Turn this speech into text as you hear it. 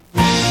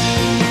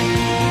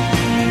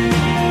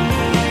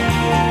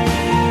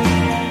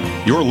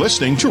You're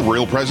listening to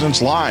Real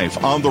Presence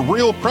Live on the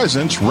Real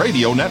Presence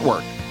Radio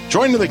Network.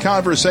 Join in the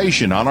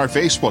conversation on our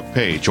Facebook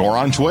page or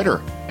on Twitter.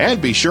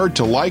 And be sure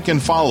to like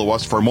and follow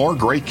us for more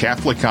great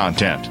Catholic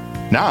content.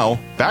 Now,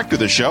 back to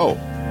the show.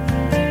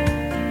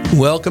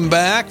 Welcome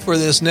back for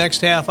this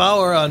next half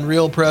hour on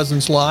Real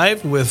Presence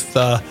Live with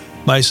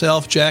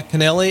myself, Jack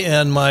Kennelly,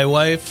 and my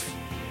wife,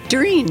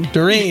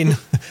 Doreen,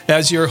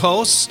 as your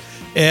hosts.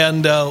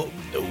 And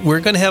we're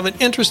going to have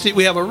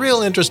we have a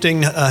real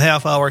interesting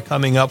half hour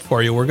coming up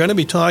for you. We're going to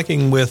be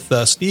talking with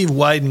Steve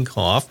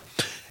Weidenkopf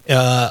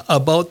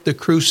about the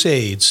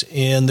Crusades.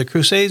 And the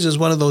Crusades is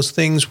one of those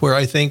things where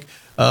I think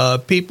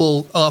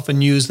people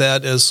often use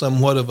that as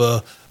somewhat of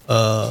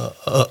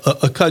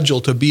a cudgel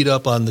to beat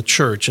up on the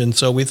church. And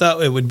so we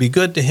thought it would be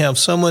good to have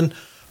someone,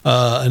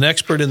 an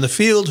expert in the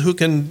field, who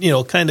can,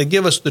 kind of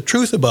give us the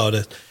truth about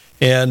it.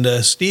 And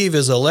Steve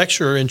is a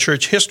lecturer in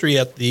church history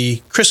at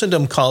the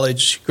Christendom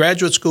College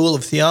Graduate School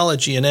of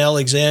Theology in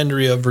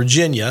Alexandria,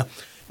 Virginia.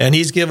 And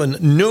he's given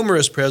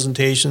numerous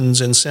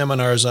presentations and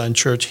seminars on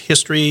church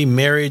history,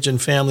 marriage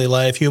and family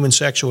life, human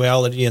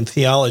sexuality, and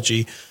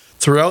theology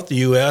throughout the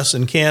U.S.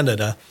 and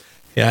Canada.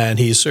 And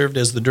he served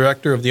as the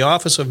director of the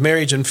Office of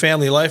Marriage and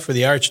Family Life for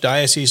the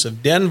Archdiocese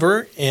of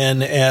Denver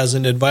and as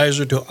an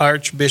advisor to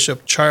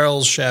Archbishop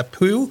Charles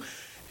Chaput,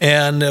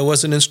 and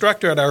was an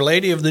instructor at Our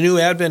Lady of the New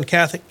Advent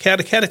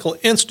Catechetical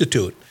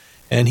Institute.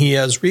 And he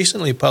has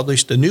recently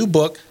published a new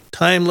book,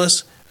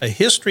 Timeless, A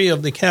History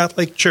of the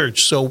Catholic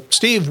Church. So,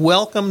 Steve,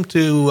 welcome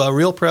to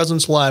Real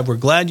Presence Live. We're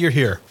glad you're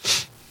here.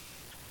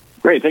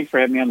 Great. Thanks for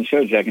having me on the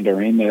show, Jack and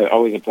Doreen.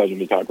 Always a pleasure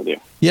to talk with you.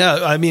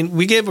 Yeah, I mean,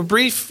 we gave a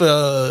brief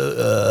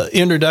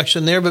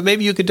introduction there, but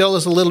maybe you could tell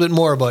us a little bit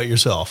more about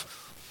yourself.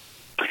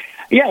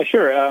 Yeah,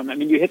 sure.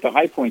 You hit the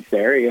high points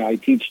there. I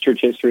teach church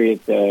history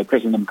at the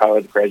Christendom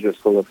College Graduate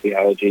School of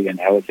Theology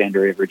in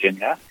Alexandria,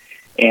 Virginia,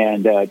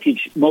 and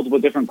teach multiple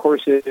different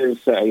courses,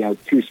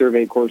 2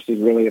 survey courses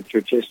really of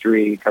church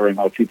history covering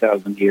all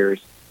 2,000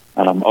 years.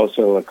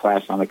 Also a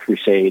class on the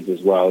Crusades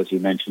as well, as you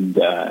mentioned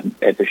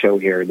at the show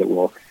here, that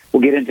we'll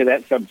get into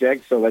that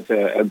subject. So that's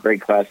a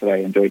great class that I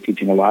enjoy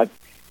teaching a lot.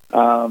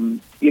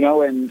 And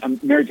I'm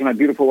married to my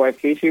beautiful wife,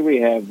 Casey. We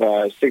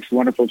have 6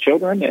 wonderful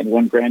children and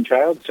 1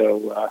 grandchild.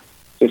 So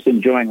just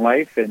enjoying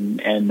life and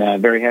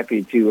very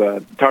happy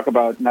to talk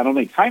about not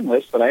only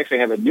Timeless, but I actually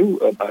have a new,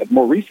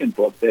 more recent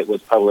book that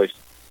was published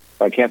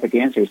by Catholic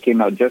Answers,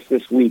 came out just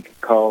this week,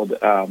 called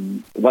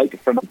Light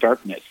from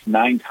Darkness,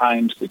 9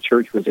 times the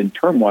church was in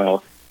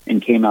turmoil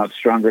and came out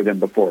stronger than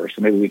before.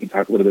 So maybe we can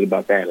talk a little bit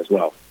about that as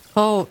well.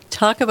 Oh,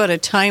 talk about a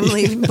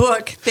timely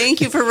book.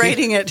 Thank you for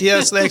writing it.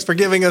 Yes, thanks for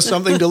giving us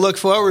something to look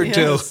forward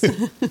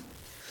to.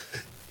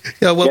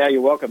 Yeah,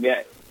 you're welcome.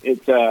 Yeah,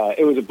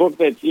 it was a book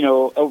that,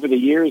 over the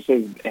years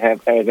as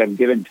I've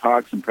given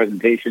talks and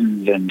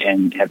presentations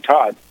and have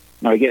taught,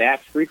 I get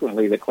asked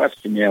frequently the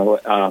question,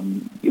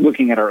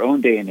 looking at our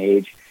own day and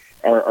age,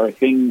 are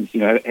things,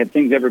 have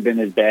things ever been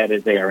as bad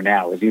as they are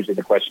now, is usually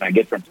the question I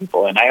get from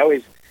people. And I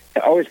always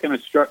kind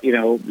of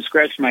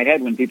scratch my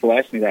head when people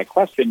ask me that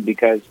question,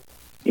 because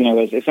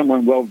as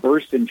someone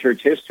well-versed in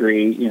church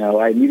history,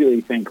 I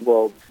immediately think,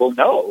 well,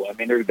 no. I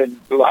mean, there's been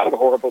a lot of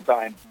horrible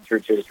times in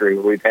church history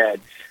where we've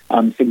had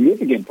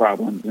significant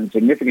problems and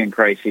significant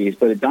crises.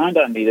 But it dawned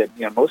on me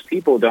that, most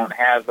people don't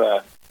have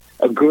a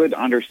good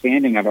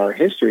understanding of our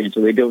history, and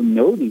so they don't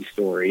know these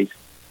stories.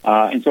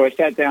 And so I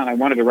sat down. I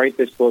wanted to write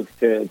this book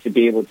to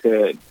be able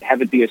to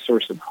have it be a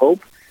source of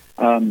hope.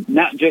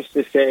 Not just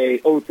to say,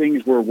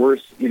 things were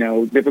worse,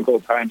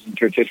 difficult times in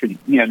church history,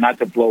 not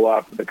to blow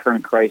up the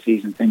current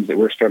crises and things that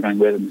we're struggling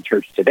with in the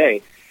church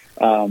today,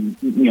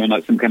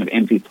 not some kind of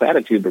empty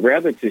platitude, but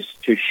rather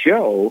to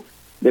show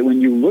that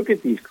when you look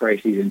at these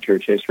crises in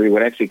church history,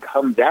 what actually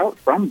comes out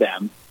from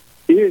them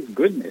is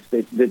goodness,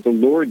 that the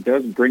Lord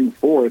does bring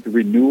forth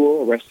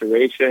renewal,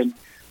 restoration,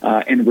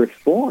 and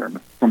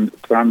reform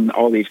from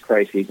all these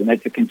crises. And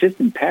that's a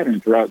consistent pattern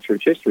throughout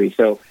church history.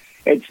 So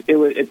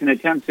it's an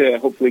attempt to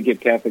hopefully give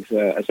Catholics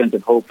a sense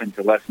of hope and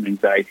to lessen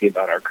anxiety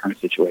about our current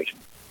situation.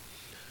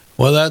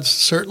 Well, that's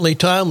certainly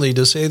timely,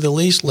 to say the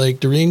least, like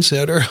Doreen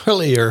said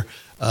earlier,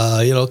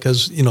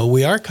 because,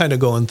 we are kind of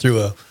going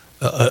through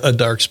a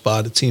dark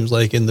spot, it seems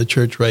like, in the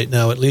church right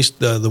now, at least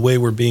the way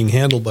we're being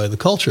handled by the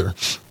culture.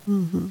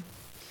 Mm-hmm.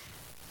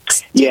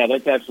 Yeah,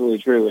 that's absolutely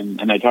true,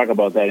 and I talk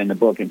about that in the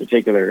book in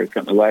particular.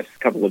 The last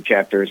couple of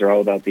chapters are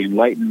all about the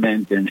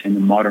Enlightenment and the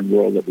modern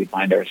world that we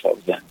find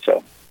ourselves in.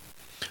 So,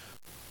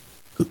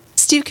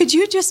 Steve, could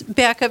you just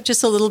back up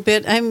just a little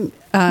bit? I'm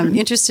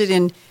interested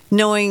in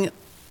knowing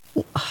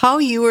how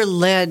you were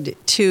led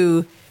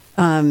to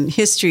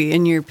history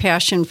and your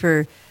passion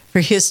for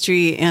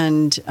history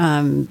and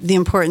the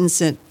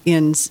importance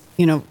in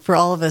for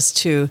all of us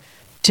to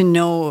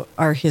know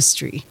our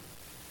history.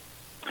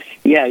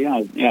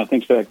 Yeah.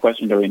 Thanks for that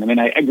question, Doreen. I mean,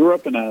 I grew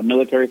up in a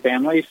military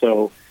family,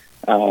 so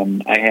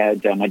I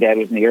had my dad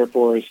was in the Air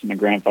Force, and my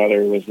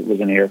grandfather was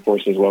in the Air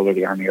Force as well, or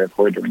the Army Air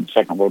Corps during the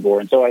Second World War.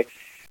 And so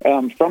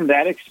from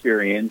that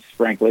experience,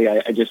 frankly,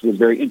 I just was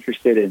very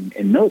interested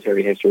in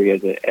military history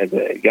as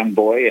a young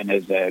boy and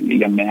as a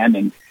young man,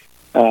 and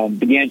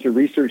began to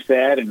research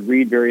that and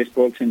read various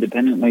books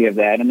independently of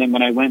that. And then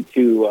when I went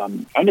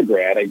to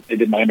undergrad, I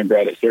did my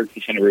undergrad at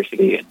Syracuse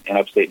University in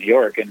upstate New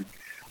York. And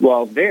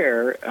while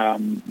there,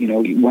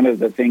 one of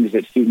the things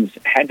that students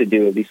had to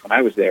do, at least when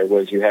I was there,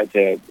 was you had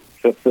to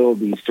fulfill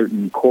these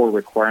certain core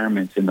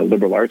requirements in the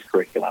liberal arts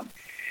curriculum.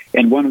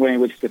 And one way in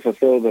which to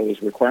fulfill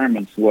those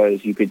requirements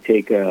was you could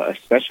take a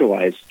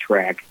specialized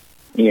track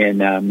in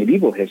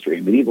medieval history,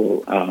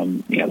 medieval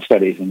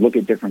studies, and look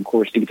at different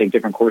courses. You could take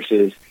different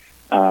courses,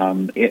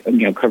 covering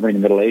the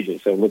Middle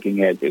Ages. So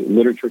looking at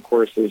literature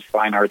courses,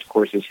 fine arts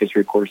courses,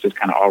 history courses,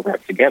 kind of all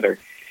wrapped together.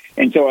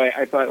 And so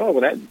I thought, oh,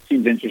 well, that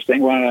seems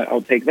interesting.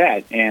 I'll take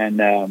that.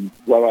 And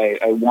while I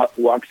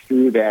walked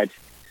through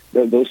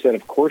those set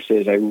of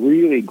courses, I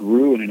really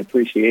grew in an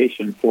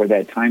appreciation for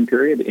that time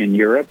period in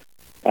Europe.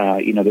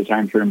 The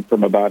time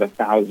from about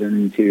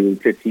 1,000 to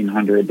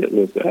 1,500. It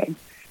was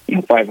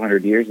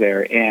 500 years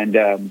there, and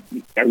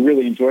I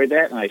really enjoyed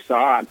that. And I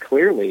saw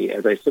clearly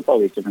as I took all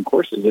these different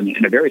courses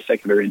in a very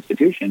secular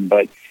institution,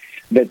 but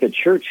that the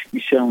church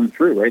shone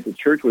through. Right, the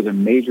church was a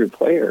major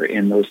player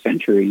in those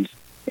centuries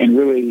and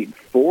really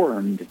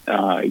formed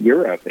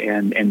Europe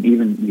and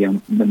even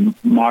the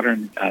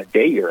modern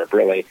day Europe.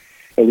 Really,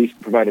 at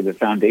least provided the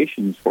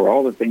foundations for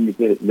all the things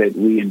that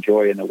we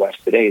enjoy in the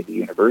West today: the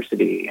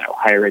university,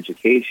 higher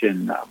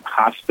education,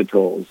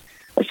 hospitals,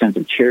 a sense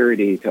of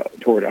charity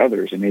toward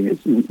others. I mean,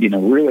 it's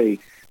really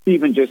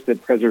even just the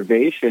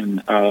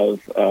preservation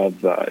of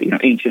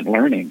ancient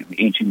learning.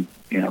 Ancient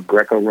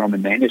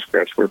Greco-Roman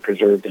manuscripts were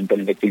preserved in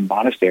Benedictine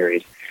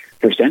monasteries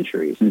for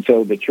centuries, and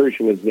so the church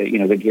was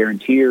the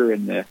guarantor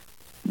and the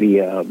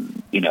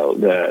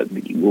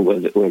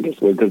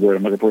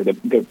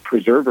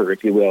preserver,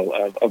 if you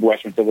will, of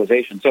Western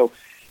civilization. So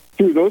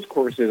through those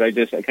courses, I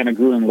kind of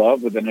grew in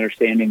love with an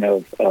understanding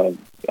of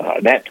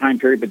that time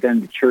period, but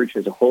then the church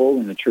as a whole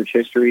and the church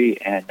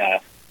history, and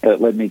it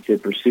led me to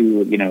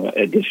pursue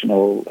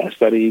additional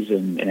studies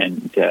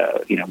and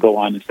go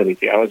on and study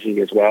theology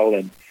as well,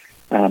 and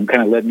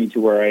kind of led me to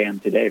where I am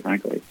today,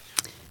 frankly.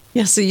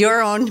 Yeah. So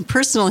your own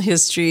personal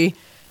history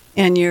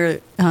and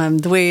your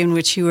the way in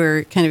which you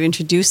were kind of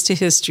introduced to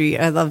history,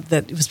 I love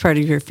that it was part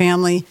of your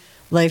family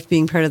life,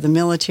 being part of the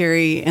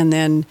military, and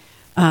then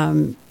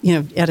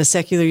at a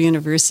secular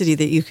university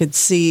that you could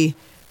see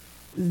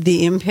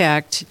the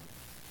impact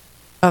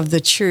of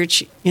the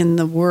church in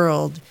the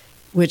world,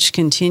 which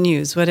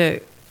continues. What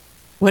a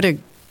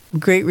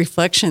great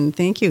reflection.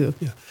 Thank you.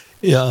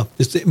 Yeah.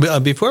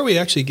 Before we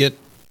actually get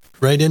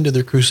right into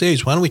the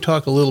Crusades, why don't we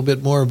talk a little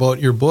bit more about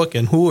your book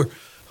and who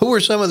were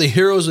some of the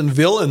heroes and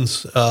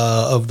villains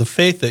of the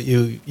faith that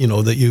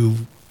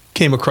you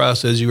came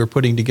across as you were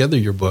putting together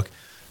your book?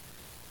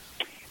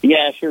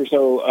 Yeah, sure.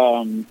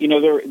 So,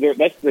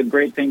 that's the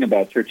great thing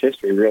about church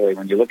history, really.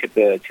 When you look at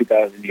the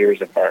 2,000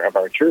 years of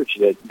our church,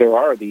 that there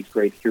are these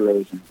great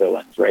heroes and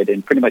villains, right?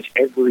 In pretty much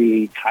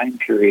every time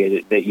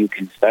period that you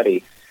can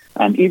study,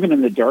 even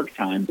in the dark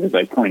times, as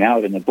I point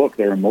out in the book,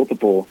 there are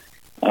multiple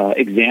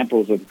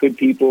examples of good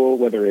people,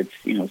 whether it's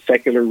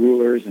secular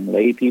rulers and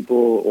lay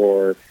people,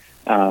 or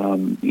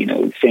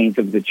saints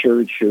of the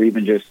church, or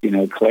even just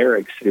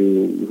clerics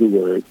who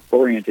were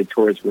oriented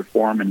towards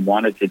reform and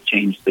wanted to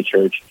change the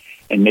church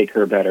and make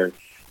her better.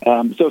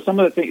 So some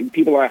of the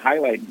people I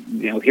highlight,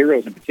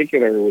 heroes in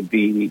particular, would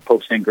be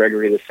Pope St.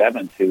 Gregory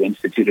VII, who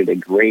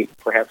instituted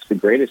perhaps the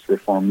greatest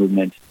reform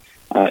movement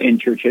in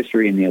church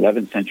history in the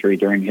 11th century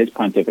during his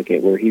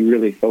pontificate, where he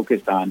really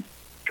focused on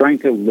trying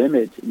to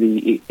limit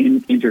the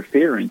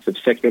interference of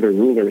secular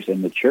rulers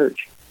in the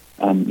church.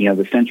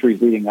 The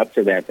centuries leading up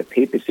to that, the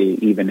papacy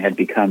even had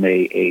become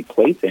a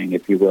plaything,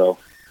 if you will,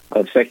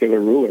 of secular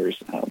rulers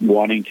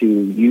wanting to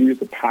use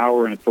the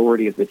power and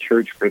authority of the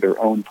church for their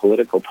own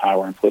political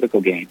power and political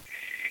gain.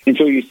 And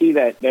so you see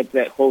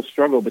that whole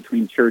struggle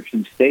between church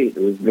and state.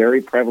 It was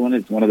very prevalent.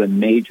 It's one of the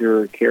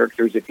major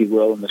characters, if you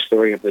will, in the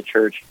story of the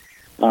church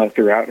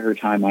throughout her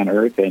time on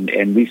earth.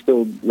 And we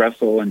still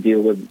wrestle and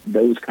deal with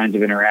those kinds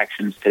of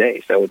interactions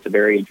today. So it's a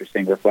very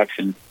interesting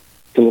reflection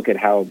to look at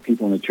how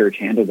people in the church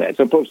handled that.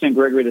 So Pope St.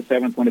 Gregory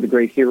VII, one of the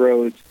great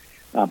heroes,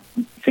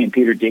 St.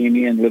 Peter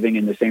Damian, living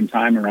in the same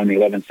time around the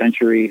 11th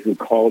century, who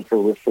called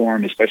for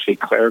reform, especially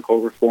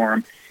clerical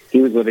reform. He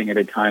was living at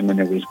a time when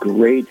there was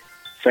great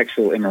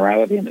sexual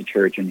immorality in the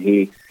church, and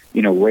he,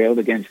 railed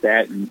against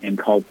that and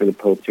called for the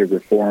Pope to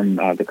reform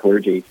the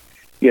clergy.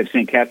 You have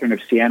St. Catherine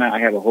of Siena. I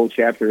have a whole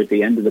chapter at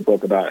the end of the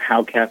book about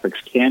how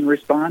Catholics can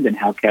respond and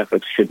how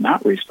Catholics should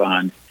not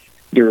respond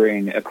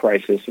during a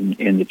crisis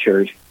in the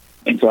church.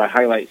 And so I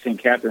highlight St.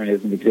 Catherine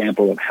as an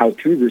example of how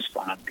to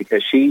respond,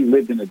 because she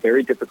lived in a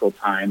very difficult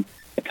time,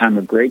 a time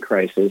of great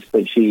crisis,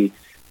 but she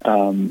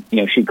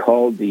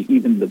called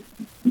even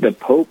the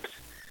popes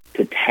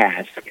to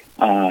task.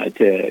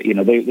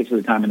 This was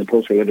a time when the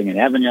popes were living in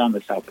Avignon,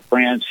 the south of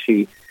France.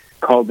 She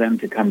called them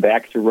to come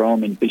back to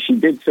Rome, but she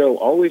did so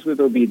always with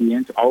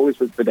obedience, always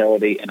with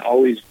fidelity, and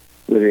always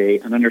with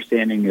an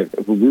understanding of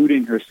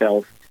rooting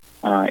herself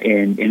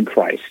in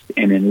Christ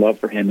and in love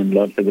for Him and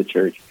love for the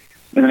church.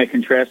 And then I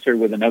contrast her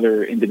with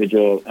another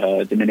individual,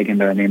 Dominican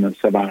by the name of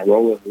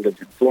Savonarola, who lived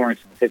in Florence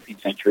in the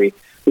 15th century,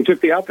 who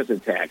took the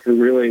opposite tack,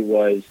 who really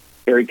was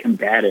very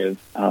combative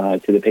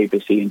to the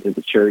papacy and to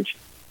the church,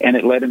 and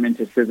it led him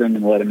into schism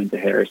and led him into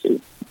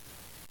heresy.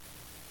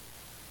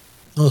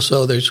 Oh,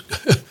 so there's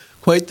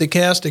quite the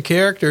cast of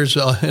characters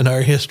in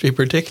our history,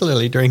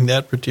 particularly during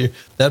that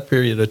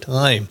period of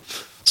time.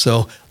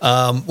 So,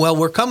 well,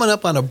 we're coming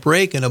up on a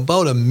break in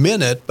about a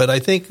minute, but I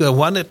think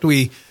why don't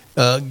we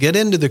get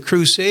into the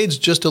Crusades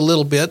just a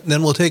little bit, and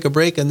then we'll take a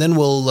break, and then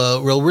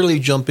we'll really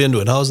jump into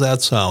it. How's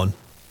that sound?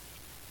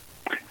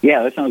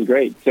 Yeah, that sounds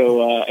great.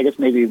 So I guess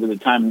maybe with the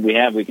time we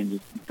have, we can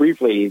just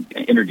briefly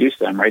introduce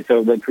them, right?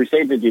 So the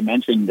Crusades that you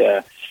mentioned,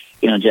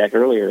 Jack,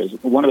 earlier, is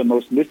one of the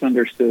most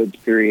misunderstood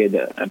period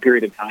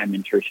of time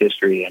in church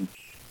history. And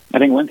I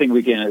think one thing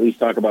we can at least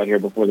talk about here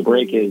before the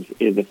break is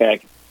the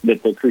fact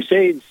that the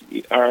Crusades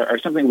are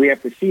something we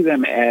have to see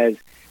them as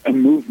a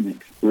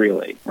movement,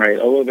 really, right?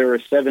 Although there are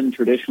 7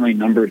 traditionally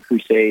numbered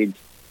Crusades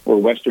where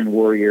Western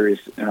warriors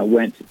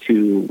went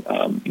to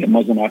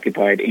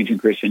Muslim-occupied ancient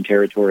Christian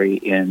territory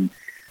in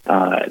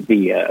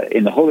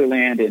the Holy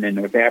Land and in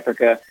North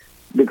Africa.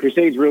 The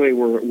Crusades really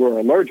were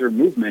a larger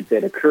movement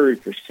that occurred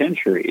for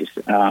centuries,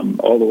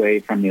 all the way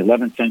from the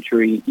 11th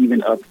century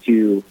even up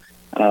to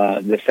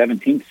the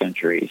 17th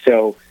century.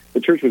 So the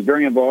church was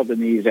very involved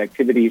in these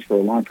activities for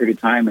a long period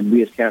of time, and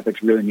we as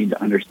Catholics really need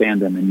to understand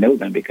them and know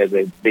them because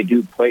they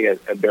do play a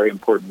very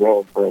important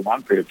role for a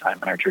long period of time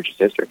in our church's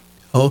history.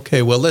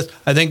 Okay, well,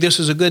 I think this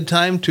is a good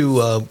time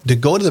to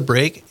go to the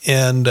break,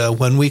 and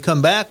when we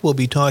come back, we'll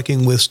be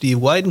talking with Steve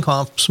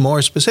Weidenkopf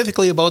more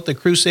specifically about the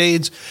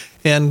Crusades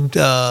and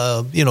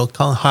how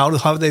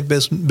they've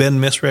been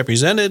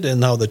misrepresented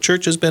and how the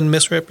church has been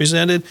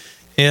misrepresented,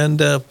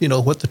 and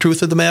what the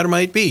truth of the matter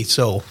might be.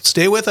 So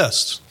stay with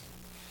us.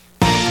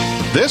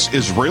 This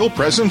is Real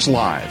Presence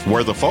Live,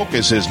 where the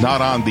focus is not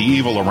on the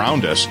evil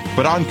around us,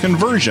 but on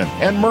conversion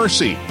and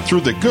mercy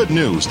through the good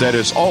news that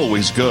is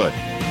always good.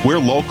 We're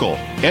local,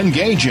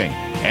 engaging,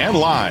 and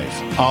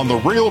live on the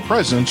Real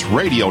Presence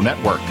Radio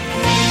Network.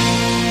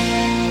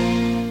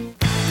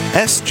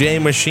 S.J.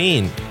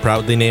 Machine,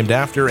 proudly named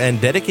after and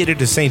dedicated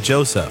to St.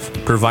 Joseph,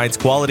 provides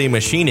quality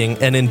machining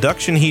and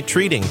induction heat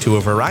treating to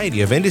a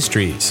variety of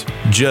industries.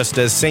 Just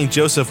as St.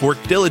 Joseph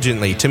worked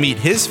diligently to meet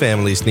his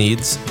family's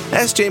needs,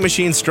 S.J.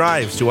 Machine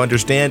strives to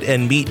understand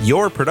and meet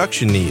your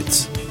production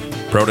needs.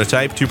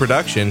 Prototype to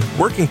production,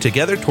 working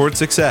together toward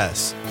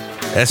success.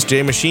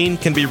 S.J. Machine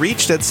can be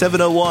reached at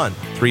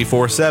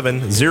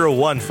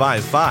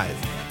 701-347-0155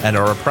 and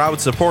are a proud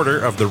supporter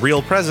of the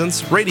Real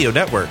Presence Radio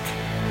Network.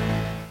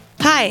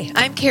 Hi,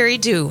 I'm Carrie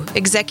Dew,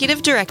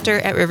 Executive Director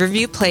at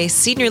Riverview Place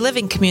Senior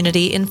Living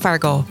Community in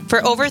Fargo.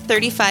 For over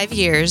 35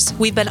 years,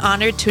 we've been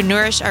honored to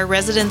nourish our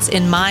residents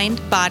in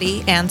mind,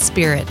 body, and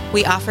spirit.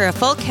 We offer a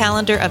full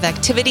calendar of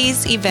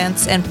activities,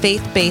 events, and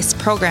faith-based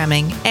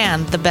programming,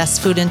 and the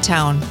best food in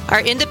town.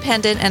 Our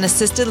independent and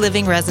assisted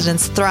living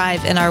residents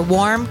thrive in our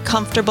warm,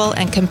 comfortable,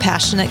 and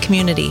compassionate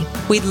community.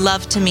 We'd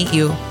love to meet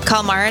you.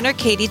 Call Marin or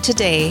Katie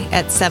today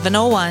at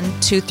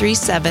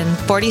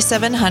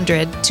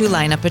 701-237-4700 to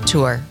line up a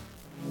tour.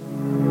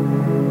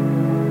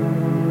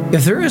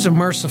 If there is a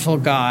merciful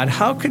God,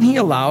 how can he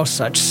allow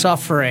such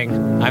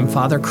suffering? I'm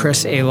Father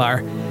Chris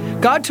Alar.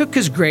 God took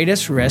his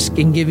greatest risk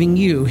in giving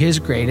you his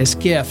greatest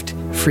gift,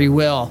 free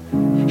will.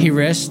 He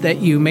risked that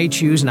you may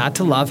choose not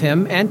to love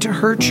him and to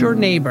hurt your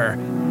neighbor.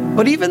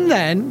 But even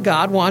then,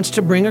 God wants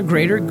to bring a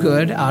greater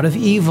good out of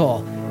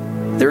evil.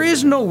 There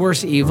is no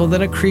worse evil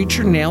than a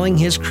creature nailing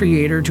his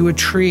creator to a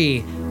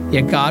tree.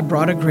 Yet God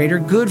brought a greater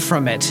good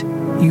from it,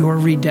 your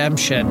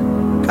redemption.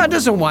 God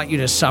doesn't want you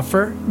to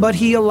suffer, but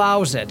he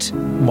allows it.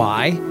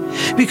 Why?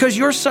 Because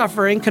your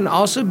suffering can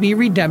also be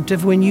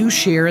redemptive when you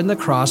share in the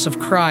cross of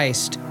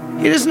Christ.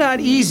 It is not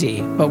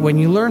easy, but when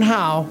you learn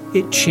how,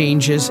 it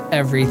changes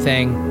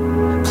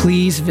everything.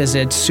 Please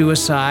visit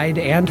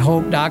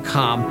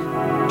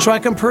suicideandhope.com so I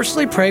can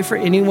personally pray for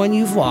anyone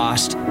you've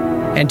lost,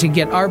 and to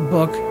get our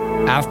book,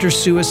 After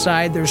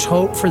Suicide, There's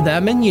Hope for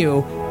Them and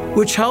You,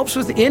 which helps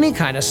with any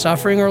kind of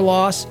suffering or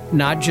loss,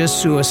 not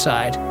just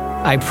suicide.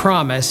 I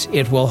promise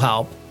it will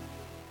help.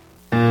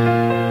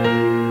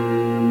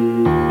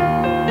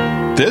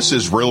 This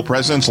is Real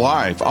Presence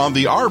Live on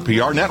the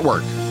RPR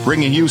Network,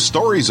 bringing you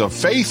stories of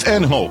faith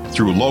and hope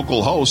through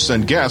local hosts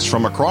and guests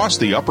from across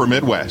the upper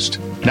Midwest.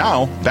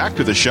 Now, back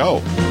to the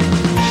show.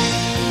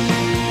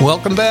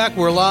 Welcome back.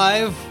 We're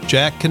live.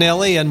 Jack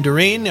Kennelly and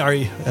Doreen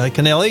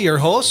Kennelly, your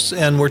hosts,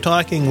 and we're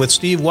talking with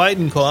Steve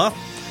Weidenkopf.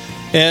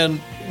 And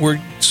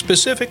we're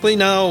specifically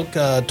now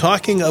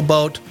talking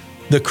about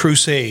the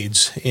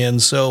Crusades.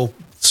 And so,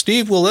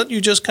 Steve, we'll let you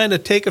just kind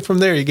of take it from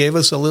there. You gave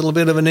us a little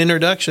bit of an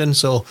introduction,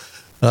 so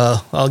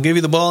I'll give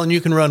you the ball and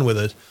you can run with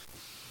it.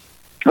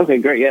 Okay,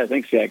 great. Yeah,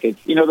 thanks, Jack.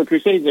 The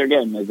Crusades are,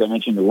 again, as I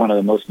mentioned, one of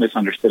the most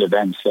misunderstood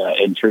events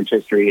in church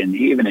history and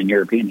even in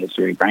European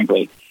history,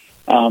 frankly.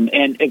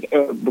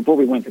 Before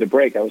we went to the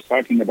break, I was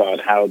talking about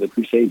how the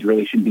Crusades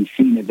really should be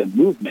seen as a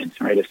movement,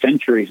 right? A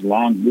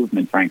centuries-long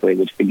movement, frankly,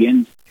 which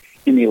begins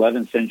in the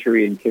 11th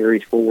century and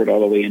carries forward all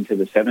the way into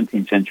the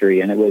 17th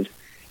century. And it was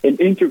an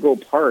integral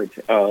part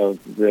of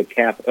the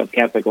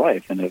Catholic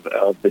life and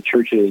of the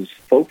Church's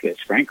focus,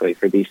 frankly,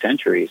 for these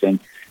centuries. And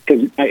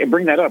because I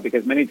bring that up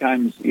because many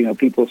times,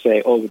 people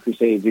say, "Oh, the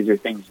Crusades, these are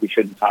things we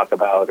shouldn't talk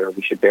about, or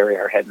we should bury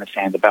our head in the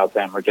sand about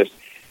them, or just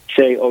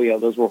say, oh yeah,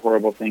 those were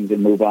horrible things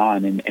and move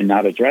on and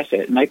not address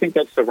it." And I think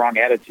that's the wrong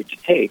attitude to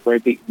take,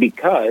 right?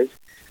 Because,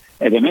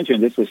 as I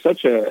mentioned, this was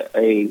such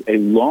a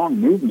long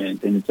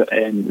movement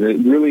and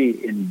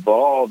really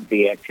involved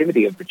the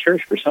activity of the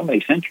Church for so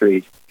many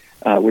centuries.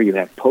 Where you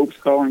have popes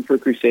calling for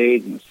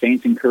crusades and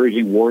saints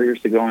encouraging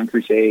warriors to go on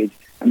crusades.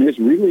 I mean, this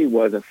really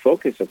was a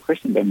focus of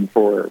Christendom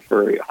for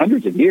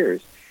hundreds of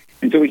years.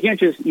 And so we can't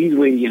just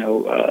easily,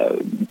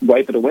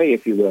 wipe it away,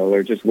 if you will,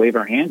 or just wave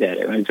our hand at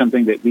it. I mean, it's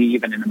something that we,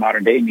 even in the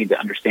modern day, need to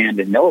understand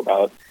and know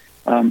about,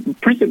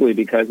 principally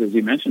because, as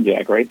you mentioned,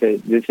 Jack, right,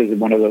 that this is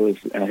one of those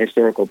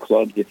historical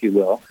clubs, if you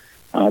will,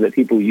 that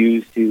people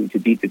use to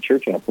beat the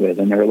Church up with.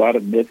 And there are a lot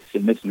of myths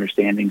and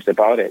misunderstandings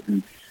about it.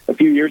 And a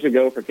few years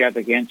ago, for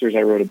Catholic Answers,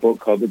 I wrote a book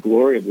called The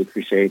Glory of the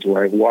Crusades,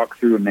 where I walk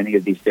through many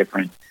of these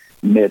different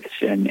myths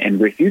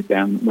and refute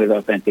them with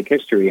authentic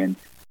history. And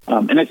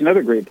that's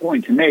another great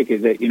point to make,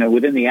 is that,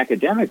 within the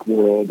academic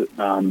world,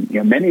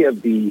 many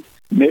of the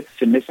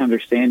myths and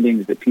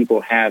misunderstandings that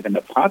people have in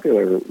the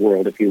popular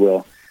world, if you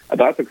will,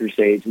 about the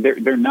Crusades,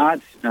 they're not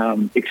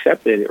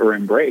accepted or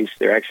embraced.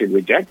 They're actually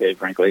rejected,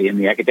 frankly, in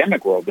the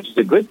academic world, which is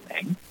a good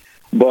thing.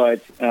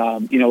 But,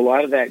 a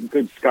lot of that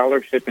good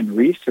scholarship and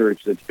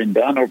research that's been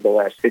done over the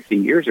last 50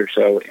 years or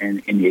so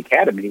in the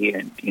academy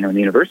and, in the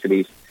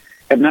universities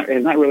has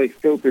not really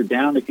filtered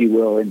down, if you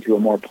will, into a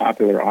more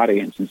popular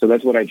audience. And so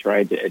that's what I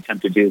tried to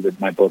attempt to do with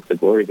my book, The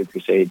Glory of the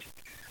Crusades,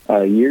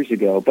 years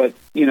ago. But,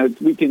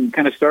 we can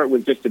kind of start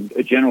with just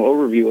a general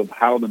overview of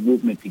how the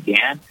movement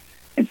began.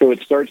 And so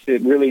it starts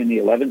really in the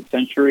 11th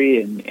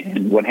century.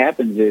 And what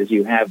happens is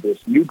you have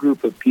this new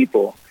group of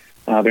people.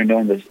 They're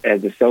known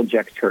as the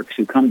Seljuk Turks,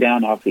 who come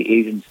down off the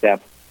Asian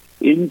steppe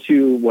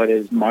into what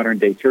is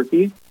modern-day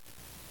Turkey.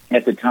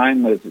 At the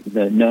time was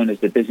known as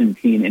the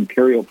Byzantine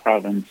imperial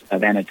province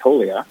of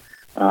Anatolia,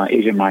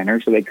 Asia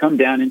Minor. So they come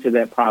down into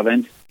that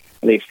province.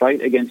 They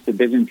fight against the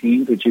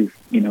Byzantines, which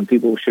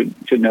people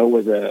should know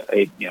was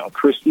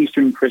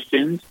Eastern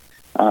Christians,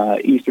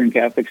 Eastern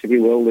Catholics, if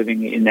you will,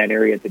 living in that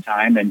area at the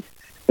time. And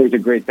there was a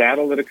great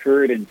battle that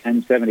occurred in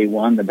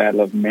 1071, the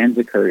Battle of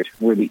Manzikert,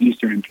 where the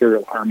Eastern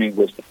Imperial Army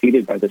was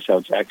defeated by the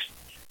Seljuks.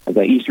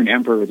 The Eastern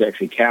Emperor was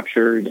actually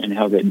captured and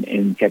held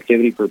in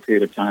captivity for a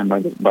period of time by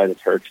the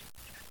Turks.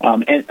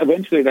 And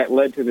eventually that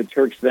led to the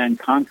Turks then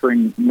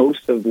conquering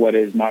most of what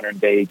is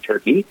modern-day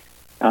Turkey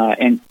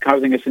and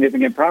causing a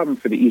significant problem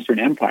for the Eastern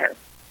Empire.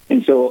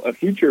 And so a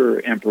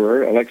future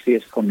emperor,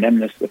 Alexius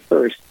Comnenus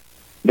I,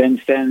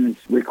 then sends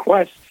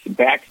requests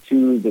back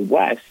to the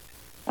West,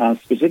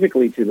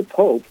 specifically to the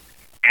Pope,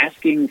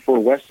 asking for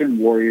Western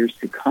warriors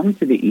to come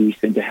to the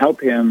East and to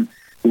help him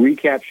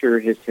recapture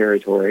his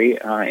territory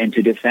and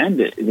to defend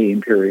the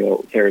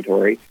imperial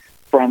territory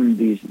from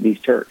these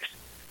Turks.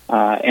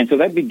 And so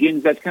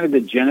that's kind of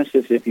the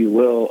genesis, if you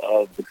will,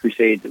 of the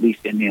Crusades, at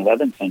least in the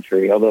 11th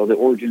century, although the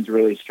origins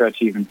really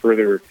stretch even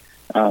further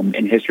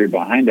in history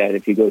behind that.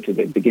 If you go to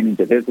the beginnings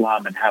of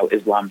Islam and how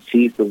Islam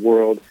sees the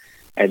world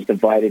as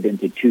divided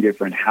into two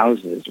different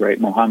houses, right?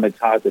 Muhammad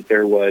taught that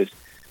there was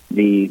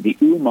the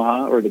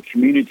Ummah, or the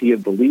community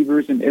of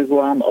believers in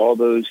Islam, all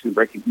those who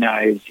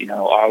recognize,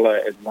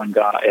 Allah as one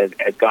God,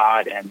 as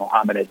God, and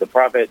Muhammad as the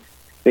prophet.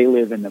 They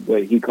live in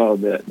what he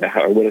called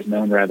what is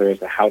known rather as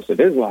the House of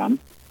Islam.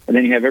 And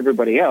then you have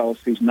everybody else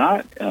who's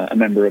not a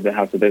member of the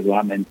House of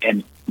Islam,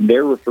 and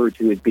they're referred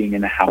to as being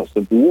in the House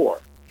of War.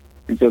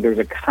 And so there's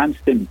a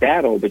constant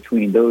battle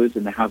between those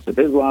in the House of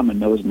Islam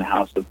and those in the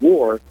House of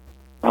War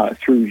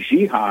through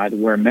jihad,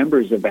 where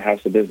members of the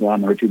House of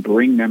Islam are to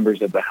bring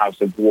members of the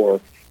House of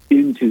War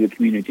into the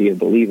community of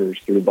believers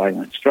through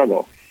violent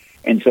struggle.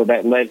 And so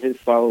that led his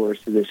followers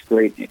to this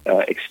great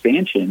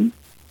expansion,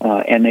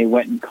 and they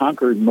went and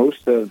conquered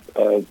most of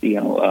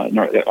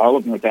all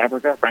of North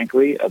Africa,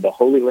 frankly, the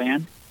Holy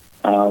Land,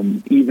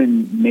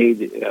 even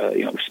made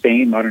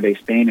Spain, modern-day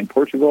Spain and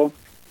Portugal,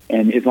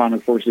 and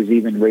Islamic forces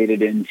even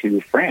raided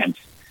into France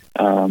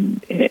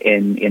in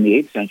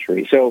the 8th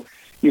century. So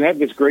you have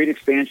this great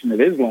expansion of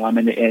Islam,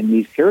 and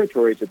these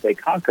territories that they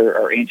conquer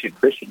are ancient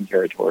Christian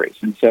territories.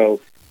 And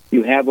so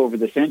you have over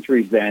the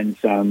centuries then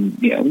some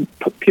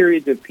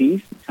periods of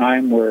peace,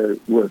 time where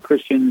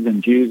Christians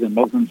and Jews and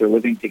Muslims are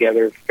living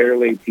together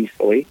fairly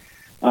peacefully.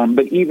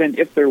 But even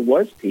if there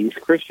was peace,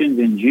 Christians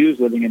and Jews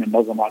living in a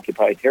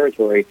Muslim-occupied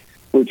territory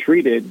were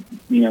treated,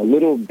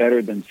 little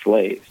better than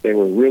slaves. They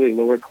were really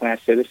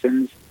lower-class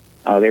citizens.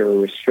 They were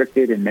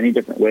restricted in many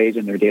different ways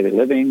in their daily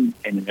living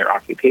and in their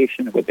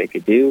occupation of what they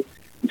could do.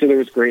 And so there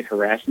was great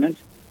harassment.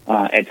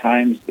 At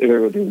times,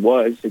 there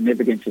was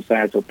significant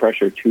societal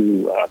pressure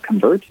to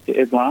convert to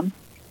Islam.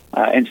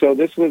 And so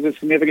this was a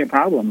significant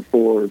problem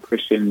for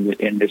Christians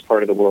in this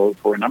part of the world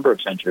for a number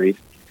of centuries.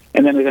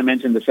 And then, as I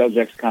mentioned, the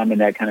Seljuks come,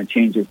 and that kind of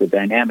changes the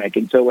dynamic.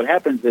 And so what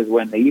happens is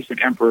when the Eastern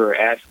Emperor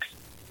asks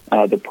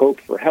the Pope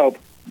for help,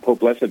 Pope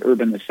Blessed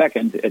Urban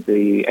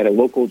II, at a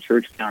local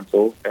church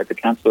council, at the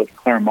Council of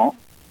Clermont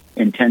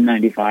in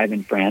 1095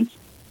 in France,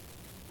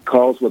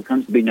 calls what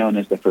comes to be known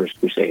as the First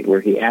Crusade,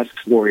 where he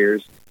asks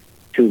warriors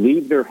to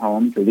leave their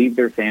home, to leave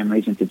their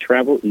families, and to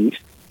travel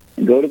east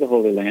and go to the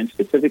Holy Land,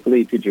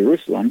 specifically to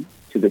Jerusalem,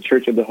 to the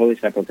Church of the Holy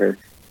Sepulchre,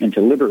 and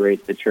to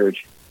liberate the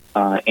church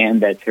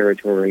and that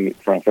territory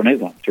from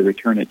Islam, to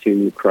return it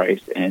to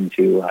Christ and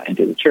to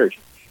the church.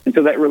 And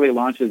so that really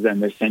launches then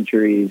this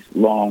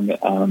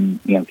centuries-long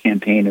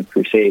campaign of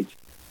crusades.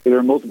 There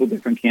are multiple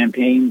different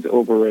campaigns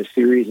over a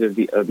series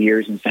of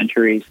years and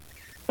centuries.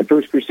 The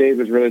First Crusade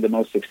was really the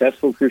most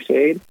successful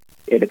crusade.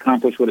 It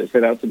accomplished what it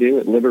set out to do.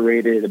 It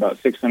liberated about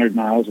 600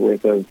 miles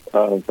worth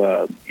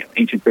of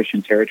ancient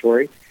Christian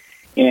territory.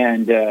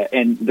 And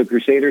the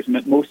Crusaders,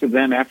 most of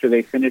them, after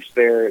they finished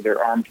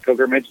their armed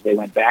pilgrimage, they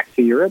went back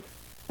to Europe.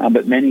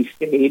 But many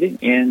stayed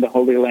in the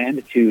Holy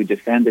Land to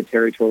defend the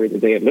territory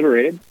that they had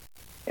liberated.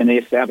 And they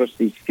established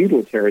these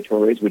feudal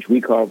territories, which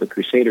we call the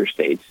Crusader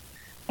states.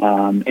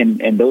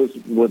 And those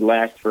would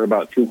last for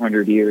about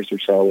 200 years or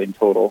so in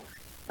total.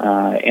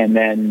 And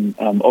then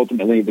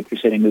ultimately the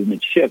crusading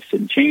movement shifts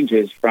and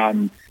changes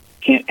from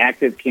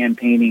active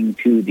campaigning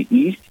to the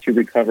east to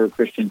recover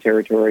Christian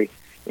territory.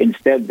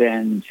 Instead,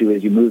 then,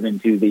 as you move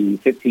into the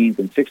 15th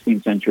and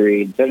 16th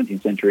century and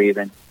 17th century,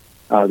 then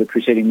the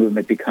crusading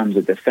movement becomes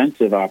a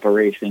defensive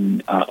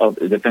operation, of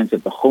the defense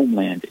of the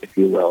homeland, if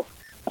you will.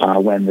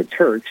 When the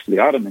Turks, the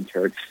Ottoman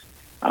Turks,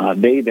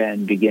 they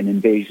then begin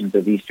invasions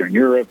of Eastern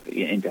Europe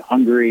into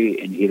Hungary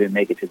and even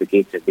make it to the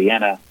gates of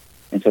Vienna.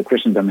 And so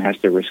Christendom has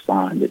to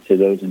respond to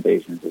those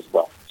invasions as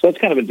well. So it's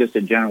kind of just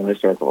a general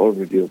historical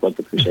overview of what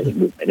the crusading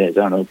movement is.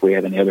 I don't know if we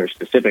have any other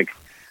specific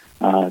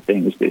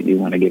things that you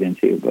want to get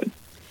into, but.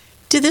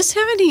 Did this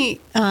have any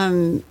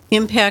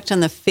impact on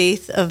the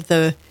faith of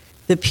the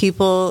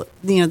people,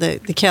 the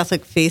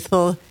Catholic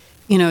faithful,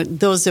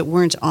 those that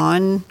weren't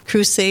on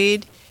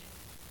crusade,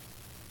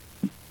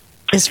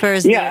 as far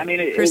as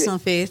personal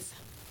faith?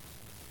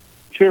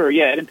 Sure,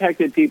 yeah, it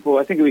impacted people.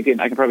 I think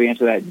I can probably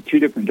answer that in two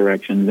different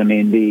directions. I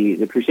mean,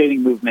 the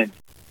crusading movement,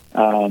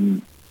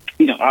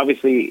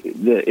 obviously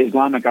the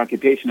Islamic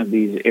occupation of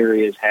these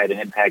areas had an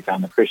impact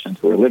on the Christians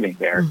who were living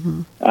there.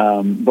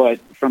 Mm-hmm. But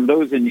from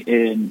those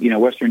in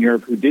Western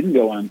Europe who didn't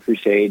go on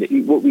crusade,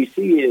 what we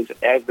see is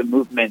as the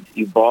movement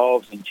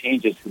evolves and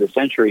changes through the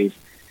centuries,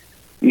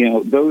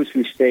 those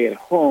who stay at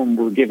home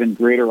were given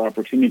greater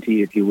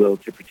opportunity, if you will,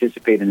 to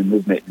participate in the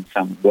movement in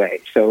some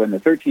way. So in the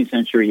 13th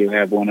century, you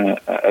have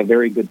a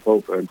very good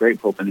pope, or a great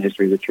pope in the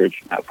history of the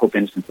church, Pope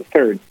Innocent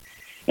III,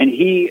 and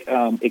he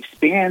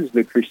expands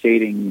the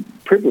crusading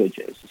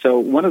privileges. So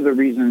one of the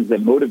reasons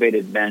that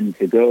motivated men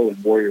to go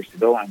and warriors to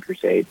go on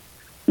crusade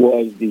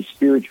was the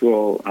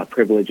spiritual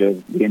privilege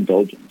of the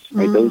indulgence.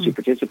 Right? Those who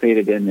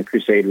participated in the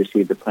crusade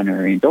received the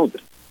plenary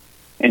indulgence.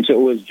 And so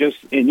it was just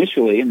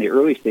initially, in the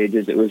early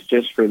stages, it was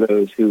just for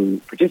those who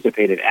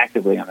participated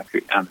actively on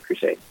the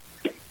crusade.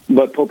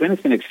 But Pope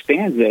Innocent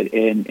expands it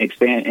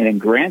and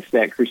grants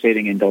that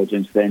crusading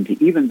indulgence then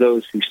to even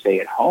those who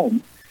stay at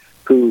home,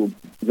 who,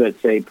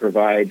 let's say,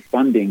 provide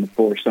funding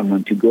for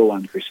someone to go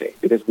on crusade.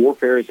 Because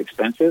warfare is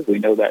expensive. We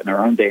know that in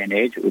our own day and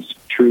age. It was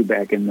true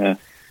back in the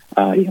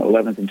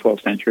 11th and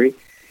 12th century.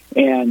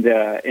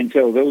 And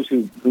so those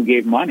who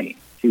gave money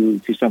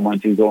to someone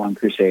to go on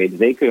crusade,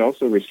 they could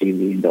also receive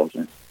the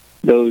indulgence.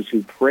 Those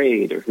who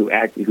prayed or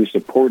who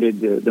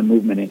supported the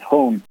movement at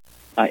home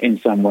in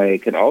some way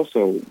could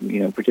also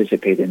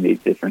participate in these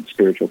different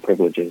spiritual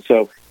privileges.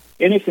 So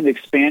Innocent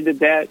expanded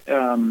that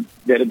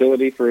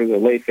ability for the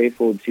lay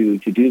faithful to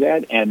do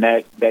that, and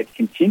that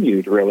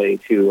continued really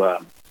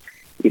to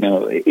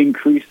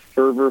increase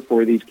fervor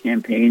for these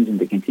campaigns and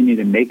to continue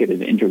to make it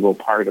an integral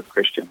part of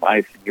Christian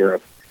life in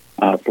Europe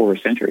for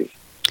centuries.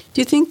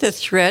 Do you think the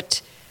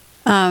threat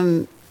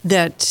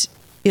that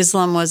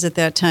Islam was at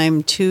that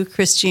time to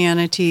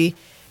Christianity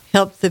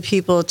helped the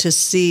people to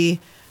see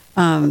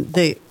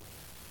to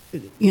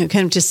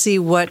see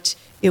what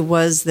it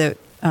was that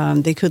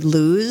they could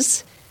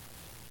lose?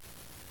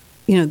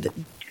 Yeah,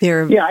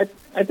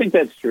 I think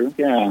that's true.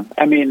 Yeah,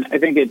 I mean, I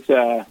think it's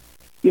the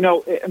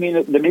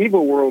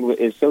medieval world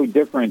is so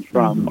different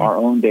from our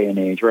own day and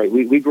age, right?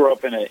 We grew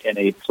up in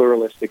a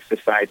pluralistic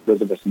society.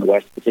 Those of us in the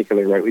West,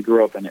 particularly, right? We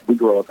grew up in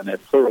a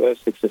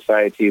pluralistic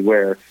society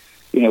where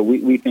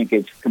we think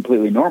it's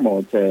completely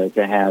normal to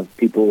have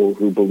people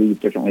who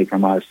believe differently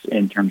from us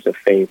in terms of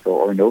faith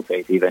or no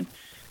faith even.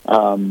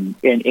 And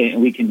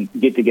we can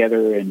get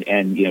together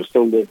and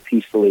still live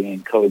peacefully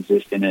and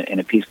coexist in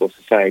a peaceful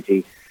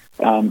society.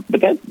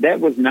 But that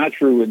was not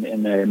true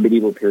in the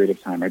medieval period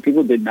of time, right?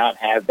 People did not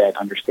have that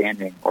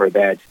understanding or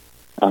that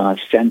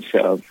sense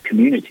of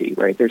community,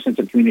 right? Their sense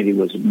of community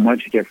was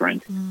much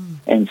different.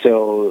 And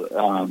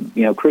so,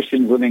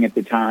 Christians living at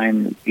the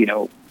time,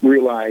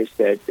 realized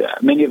that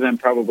many of them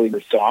probably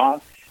saw,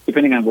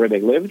 depending on where they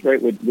lived,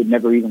 right, would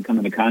never even come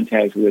into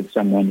contact with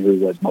someone who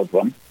was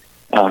Muslim.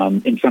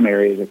 In some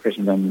areas of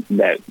Christendom,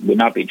 that would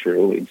not be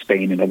true. In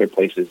Spain and other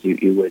places,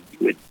 you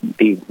would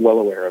be well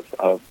aware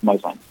of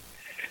Muslims.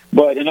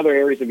 But in other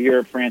areas of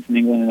Europe, France and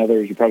England and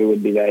others, you probably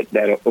wouldn't be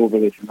that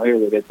overly familiar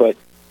with it. But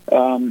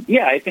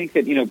I think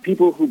that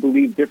people who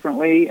believe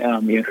differently,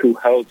 who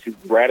held to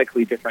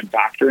radically different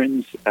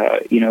doctrines,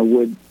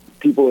 would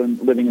people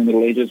living in the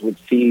Middle Ages would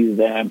see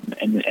them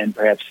and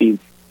perhaps see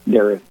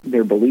their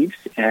beliefs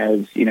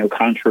as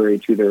contrary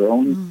to their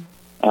own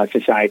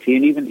society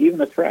and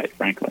even a threat,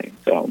 frankly.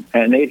 So,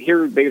 and they'd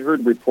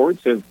heard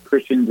reports of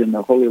Christians in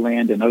the Holy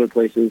Land and other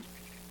places,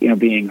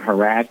 being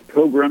harassed.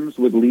 Pilgrims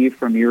would leave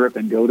from Europe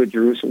and go to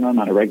Jerusalem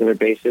on a regular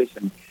basis,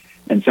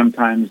 and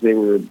sometimes they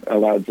were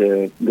allowed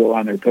to go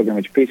on their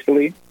pilgrimage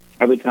peacefully.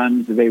 Other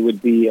times they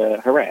would be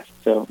harassed.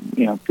 So,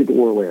 people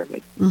were aware of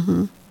it.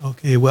 Mm-hmm.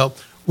 Okay, well,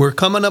 we're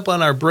coming up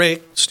on our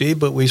break, Steve,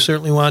 but we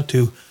certainly want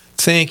to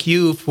thank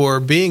you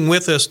for being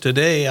with us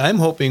today. I'm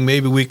hoping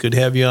maybe we could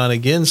have you on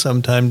again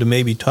sometime to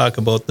maybe talk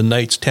about the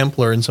Knights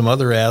Templar and some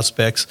other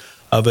aspects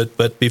of it.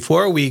 But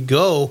before we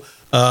go,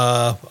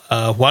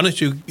 why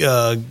don't you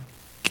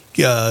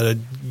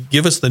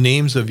give us the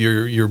names of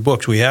your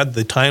books? We had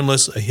The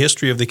Timeless, A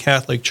History of the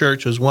Catholic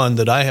Church is one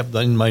that I have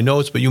in my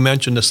notes, but you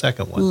mentioned a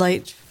second one.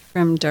 Light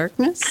from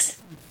Darkness?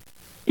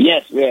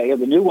 Yes, the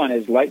new one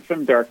is Light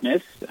from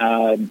Darkness.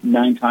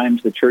 9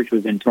 times the church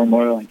was in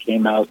turmoil and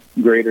came out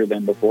greater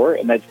than before,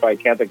 and that's by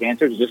Catholic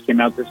Answers. It just came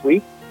out this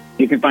week.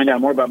 You can find out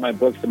more about my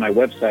books at my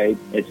website.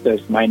 It's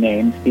just my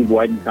name, Steve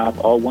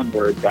Weidenkopf, all one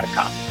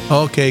word.com.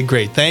 Okay,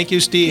 great. Thank you,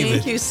 Steve.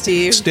 Thank you,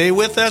 Steve. Stay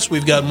with us.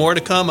 We've got more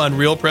to come on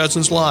Real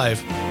Presence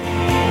Live.